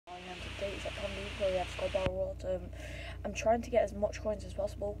we have squad battle world. I'm trying to get as much coins as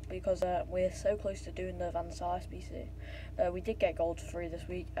possible because we're so close to doing the Van der Sar SBC. We did get gold free this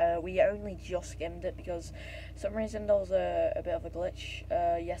week. We only just skimmed it because for some reason there was a bit of a glitch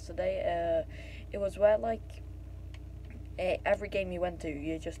yesterday. It was where like every game you went to,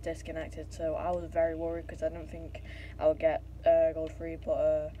 you just disconnected. So I was very worried because I didn't think I would get gold free.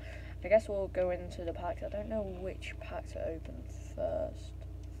 But I guess we'll go into the packs. I don't know which pack to open first.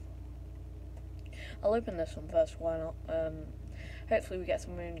 I'll open this one first, why not? Hopefully we get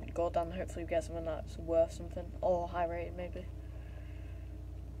something good and hopefully we get something that's worth something. Or high rated maybe.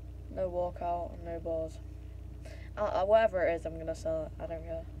 No walkout, no balls. Whatever it is, I'm gonna sell it. I don't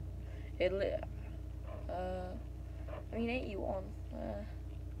care. I mean 81.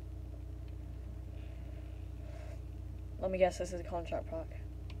 Let me guess, this is a contract pack.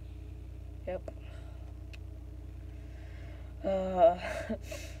 Yep.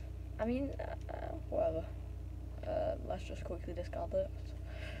 I mean, whatever. Let's just quickly discard it.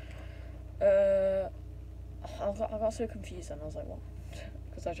 I got so confused and I was like, what?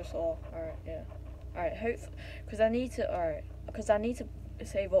 Because I just thought, alright, yeah. Alright, because I need to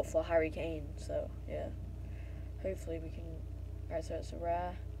save up for Harry Kane, so, yeah. Hopefully we can, alright, so it's a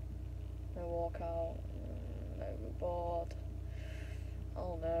rare. No walkout, no board.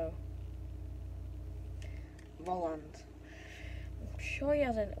 Oh no. Roland. I'm sure he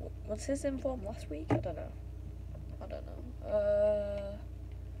hasn't. Was his inform last week? I don't know.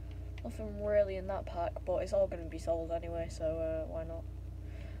 Nothing really in that pack, but it's all going to be sold anyway, so why not?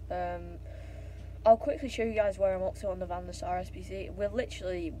 I'll quickly show you guys where I'm up to on the Van der Sar SBC. We're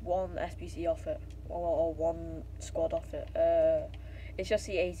literally one SBC off it, or one squad off it. It's just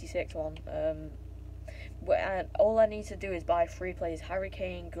the 86 one. All I need to do is buy 3 players: Harry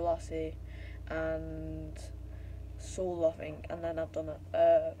Kane, Gulassi, and Saul, I think, and then I've done it.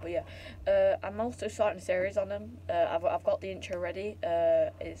 But yeah, I'm also starting a series on them. I've got the intro ready.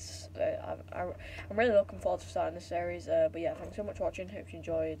 I'm really looking forward to starting the series. But yeah, thanks so much for watching. Hope you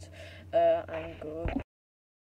enjoyed, and goodbye.